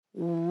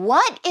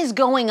what is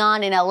going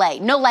on in LA?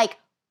 No, like,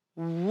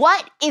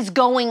 what is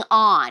going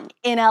on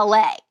in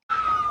LA?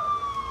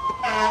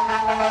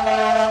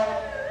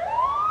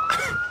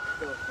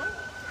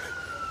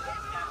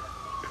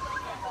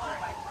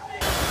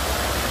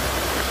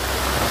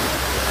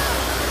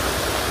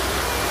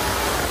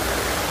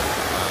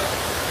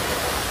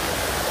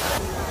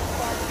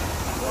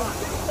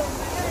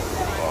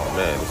 Oh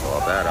man, it's all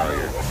bad out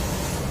here.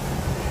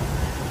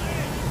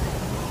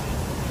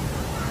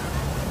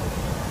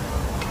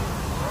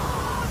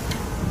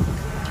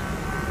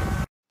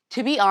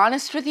 To be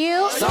honest with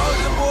you,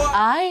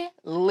 I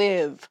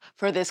live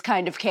for this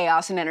kind of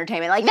chaos and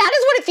entertainment. Like, that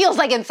is what it feels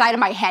like inside of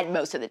my head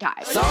most of the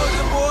time.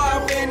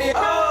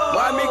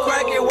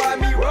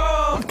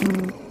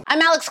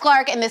 I'm Alex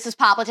Clark, and this is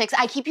Politics.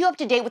 I keep you up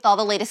to date with all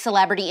the latest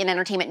celebrity and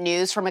entertainment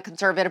news from a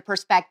conservative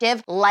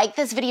perspective. Like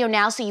this video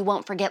now so you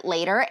won't forget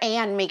later,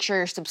 and make sure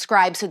you're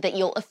subscribed so that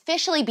you'll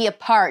officially be a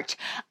part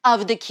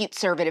of the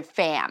Cute-servative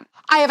fam.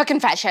 I have a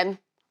confession.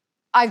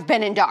 I've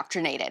been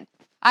indoctrinated.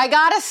 I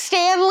got a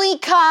Stanley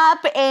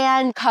Cup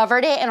and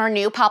covered it in our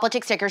new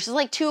Politics stickers. There's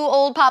like 2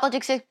 old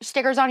Politics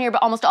stickers on here,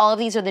 but almost all of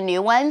these are the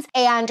new ones.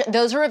 And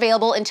those are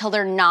available until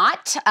they're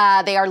not.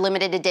 They are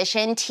limited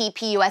edition,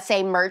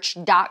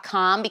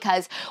 tpusamerch.com,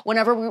 because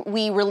whenever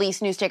we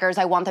release new stickers,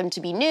 I want them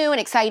to be new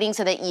and exciting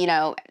so that, you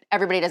know,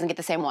 everybody doesn't get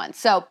the same ones.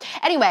 So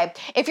anyway,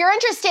 if you're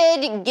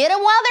interested, get them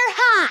while they're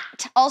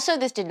hot. Also,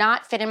 this did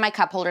not fit in my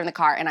cup holder in the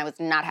car, and I was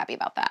not happy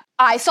about that.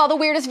 I saw the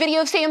weirdest video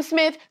of Sam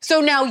Smith,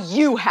 so now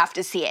you have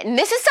to see it. And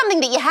this is something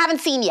that you haven't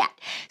seen yet.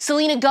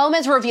 Selena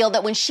Gomez revealed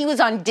that when she was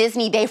on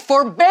Disney, they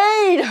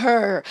forbade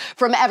her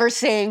from ever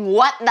saying,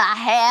 "What the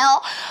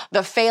hell?"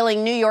 The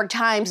failing New York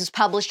Times has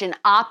published an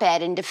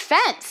op-ed in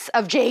defense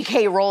of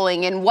J.K.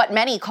 Rowling and what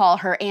many call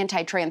her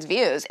anti-trans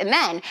views. And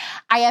then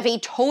I have a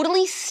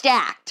totally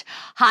stacked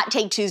Hot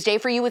Take Tuesday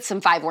for you with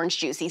some 5 orange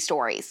juicy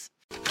stories.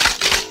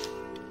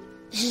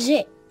 This is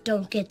it.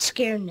 Don't get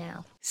scared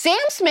now. Sam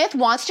Smith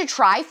wants to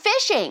try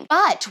fishing,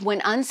 but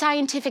when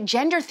unscientific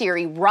gender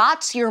theory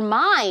rots your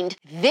mind,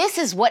 this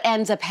is what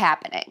ends up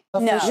happening.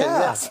 No.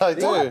 Yes, I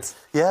do. What?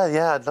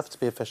 Yeah, I'd love to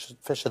be a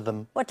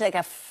fisherman. What, like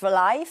a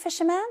fly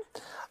fisherman?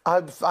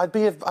 I'd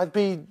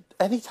be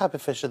any type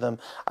of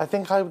fisherman. I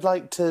think I would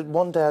like to,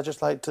 one day I'd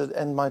just like to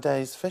end my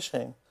days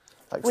fishing.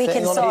 Like We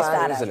sitting can on sort a that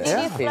boat. out. Isn't it? Do you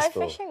It's fly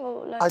peaceful. fishing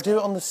or like? I do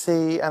it on the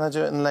sea and I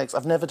do it in the lakes.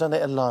 I've never done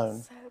it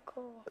alone. So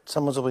cool.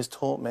 Someone's always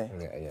taught me.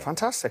 Yeah.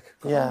 Fantastic.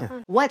 Yeah.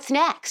 What's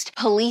next?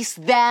 Police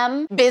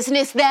them,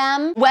 business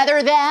them,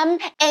 weather them,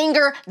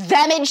 anger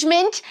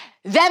themagement,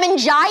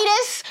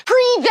 themangitis,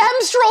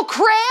 pre-themstral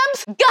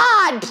cramps?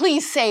 God,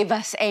 please save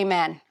us.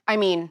 Amen. I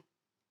mean,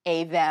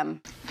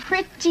 them.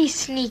 Pretty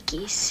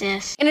sneaky,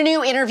 sis. In a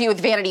new interview with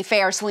Vanity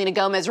Fair, Selena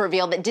Gomez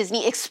revealed that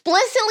Disney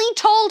explicitly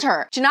told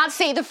her to not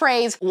say the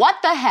phrase, "what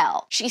the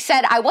hell?" She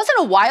said, "I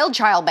wasn't a wild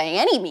child by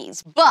any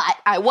means, but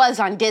I was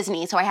on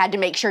Disney, so I had to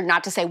make sure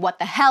not to say what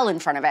the hell in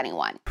front of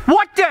anyone."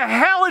 What the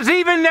hell is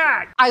even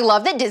that? I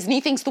love that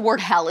Disney thinks the word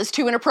hell is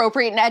too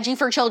inappropriate and edgy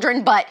for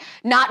children, but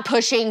not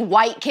pushing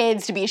white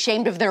kids to be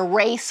ashamed of their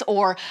race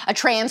or a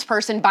trans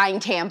person buying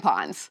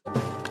tampons.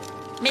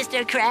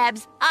 Mr.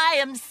 Krabs, I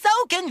am so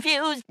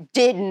confused.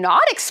 Did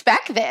not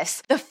expect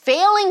this. The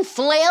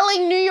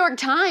flailing New York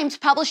Times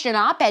published an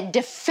op-ed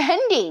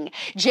defending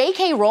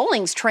J.K.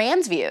 Rowling's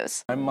trans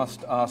views. I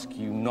must ask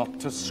you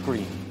not to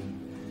scream.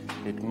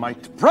 It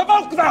might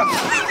provoke them!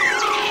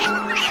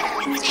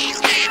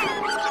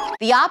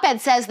 The op-ed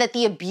says that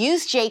the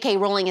abuse J.K.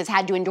 Rowling has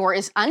had to endure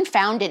is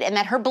unfounded and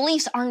that her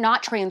beliefs are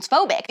not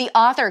transphobic. The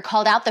author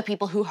called out the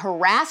people who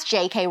harassed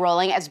J.K.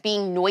 Rowling as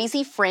being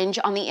noisy fringe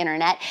on the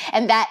internet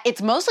and that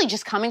it's mostly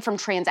just coming from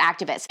trans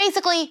activists.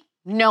 Basically,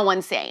 no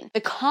one's sane.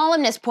 The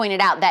columnist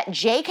pointed out that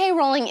J.K.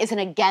 Rowling isn't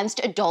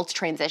against adults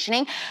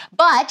transitioning,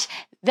 but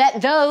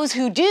that those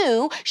who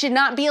do should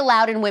not be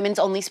allowed in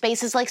women's-only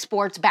spaces like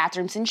sports,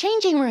 bathrooms, and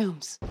changing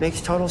rooms.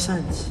 Makes total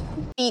sense.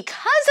 Because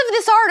of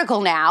this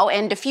article now,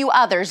 and a few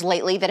others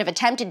lately that have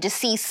attempted to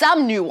see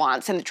some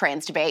nuance in the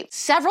trans debate,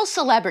 several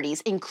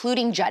celebrities,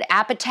 including Judd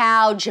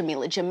Apatow,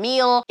 Jamila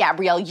Jamil,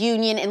 Gabrielle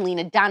Union, and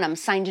Lena Dunham,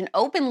 signed an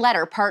open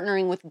letter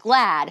partnering with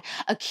GLAAD,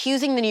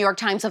 accusing the New York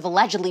Times of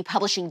allegedly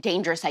publishing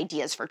dangerous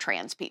ideas for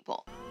trans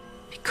people.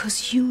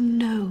 Because you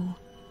know,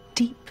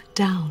 deep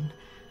down,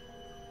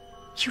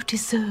 you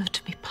deserve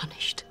to be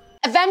punished.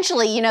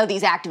 Eventually, you know,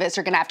 these activists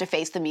are gonna have to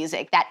face the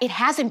music that it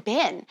hasn't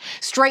been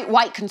straight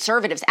white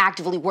conservatives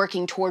actively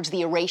working towards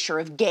the erasure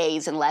of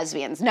gays and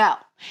lesbians. No,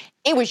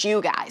 it was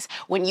you guys.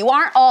 When you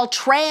aren't all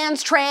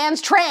trans,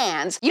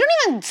 you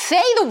don't even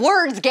say the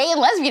words gay and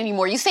lesbian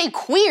anymore. You say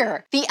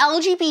queer. The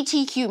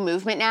LGBTQ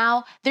movement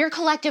now, their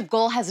collective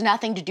goal has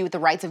nothing to do with the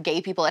rights of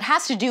gay people. It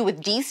has to do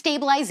with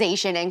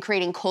destabilization and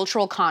creating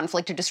cultural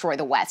conflict to destroy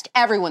the West.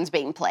 Everyone's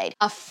being played.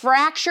 A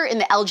fracture in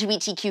the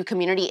LGBTQ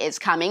community is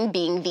coming,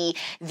 being the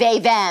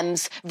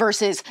they-thems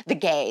versus the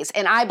gays.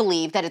 And I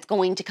believe that it's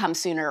going to come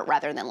sooner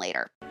rather than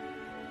later.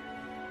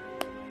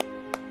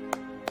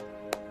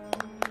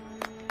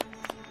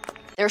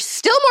 There's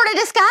still more to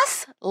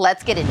discuss.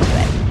 Let's get into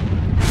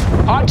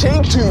it. Hot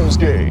Take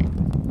Tuesday.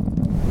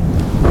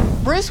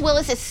 Bruce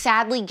Willis is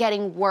sadly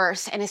getting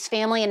worse, and his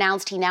family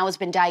announced he now has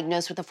been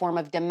diagnosed with a form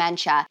of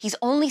dementia. He's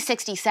only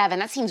 67.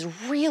 That seems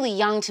really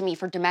young to me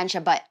for dementia,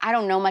 but I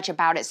don't know much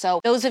about it.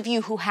 So those of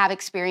you who have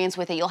experience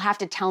with it, you'll have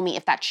to tell me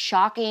if that's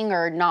shocking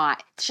or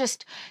not. It's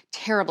just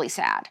terribly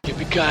sad.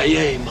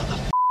 Yippee-ki-yay, mother.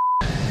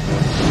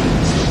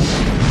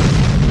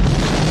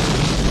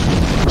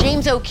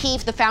 James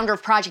O'Keefe, the founder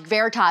of Project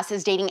Veritas,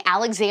 is dating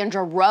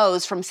Alexandra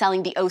Rose from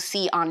Selling the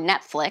OC on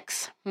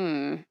Netflix.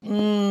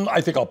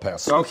 I think I'll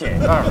pass. Okay,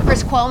 all right.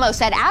 Chris Cuomo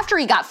said after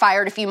he got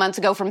fired a few months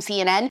ago from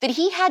CNN that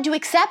he had to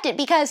accept it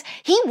because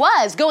he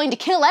was going to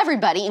kill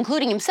everybody,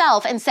 including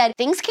himself, and said,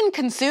 things can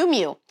consume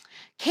you.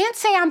 Can't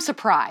say I'm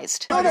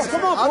surprised. Come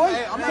on,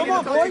 boy. Come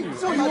on, boy.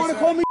 So you want to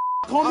call me?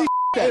 Call me.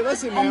 Hey,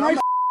 listen, man. I'm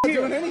not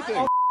doing anything.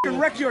 I'll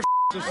wreck your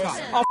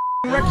I'll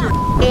wreck your.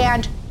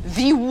 And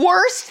the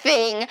worst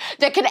thing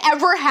that could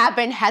ever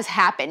happen has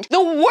happened.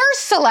 The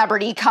worst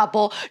celebrity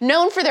couple,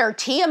 known for their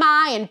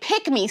TMI and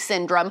pick-me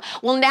syndrome,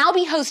 will now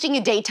be hosting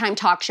a daytime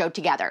talk show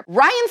together.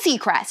 Ryan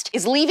Seacrest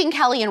is leaving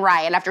Kelly and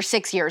Ryan after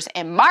 6 years,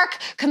 and Mark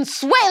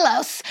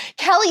Consuelos,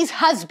 Kelly's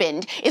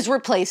husband, is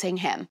replacing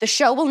him. The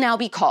show will now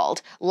be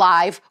called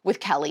Live with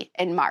Kelly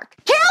and Mark.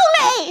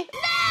 Kill me!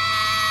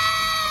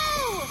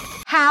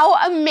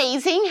 How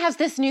amazing has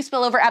this new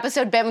spillover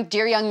episode been with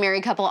Dear Young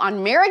Married Couple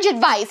on Marriage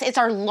Advice? It's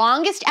our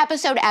longest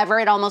episode ever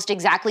at almost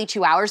exactly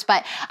 2 hours,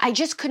 but I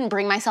just couldn't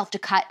bring myself to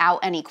cut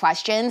out any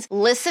questions.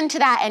 Listen to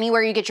that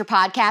anywhere you get your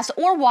podcast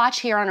or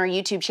watch here on our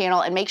YouTube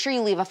channel, and make sure you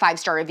leave a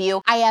 5-star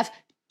review. I have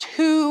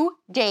 2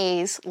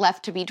 days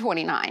left to be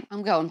 29.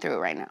 I'm going through it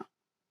right now.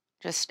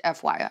 Just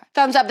FYI.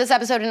 Thumbs up this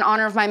episode in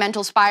honor of my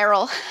mental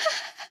spiral.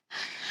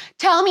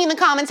 Tell me in the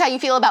comments how you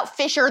feel about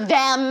Fisher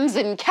Thems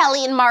and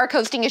Kelly and Mark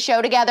hosting a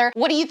show together.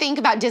 What do you think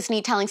about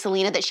Disney telling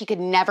Selena that she could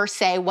never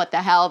say what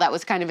the hell? That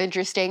was kind of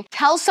interesting.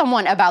 Tell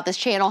someone about this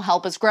channel.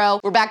 Help us grow.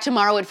 We're back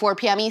tomorrow at 4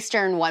 p.m.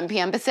 Eastern, 1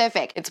 p.m.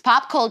 Pacific. It's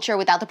pop culture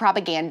without the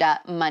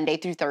propaganda, Monday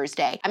through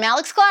Thursday. I'm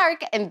Alex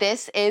Clark, and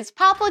this is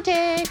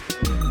Poplitics.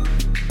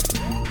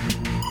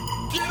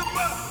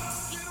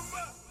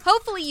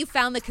 Hopefully you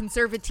found the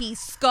conservatee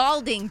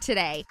scalding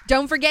today.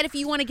 Don't forget, if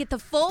you want to get the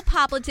full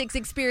Poplitics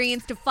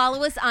experience, to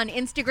follow us on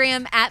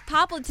Instagram at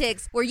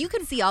Poplitics, where you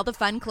can see all the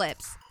fun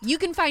clips. You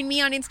can find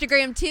me on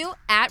Instagram too,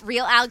 at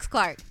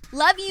RealAlexClark.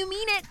 Love you,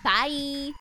 mean it. Bye.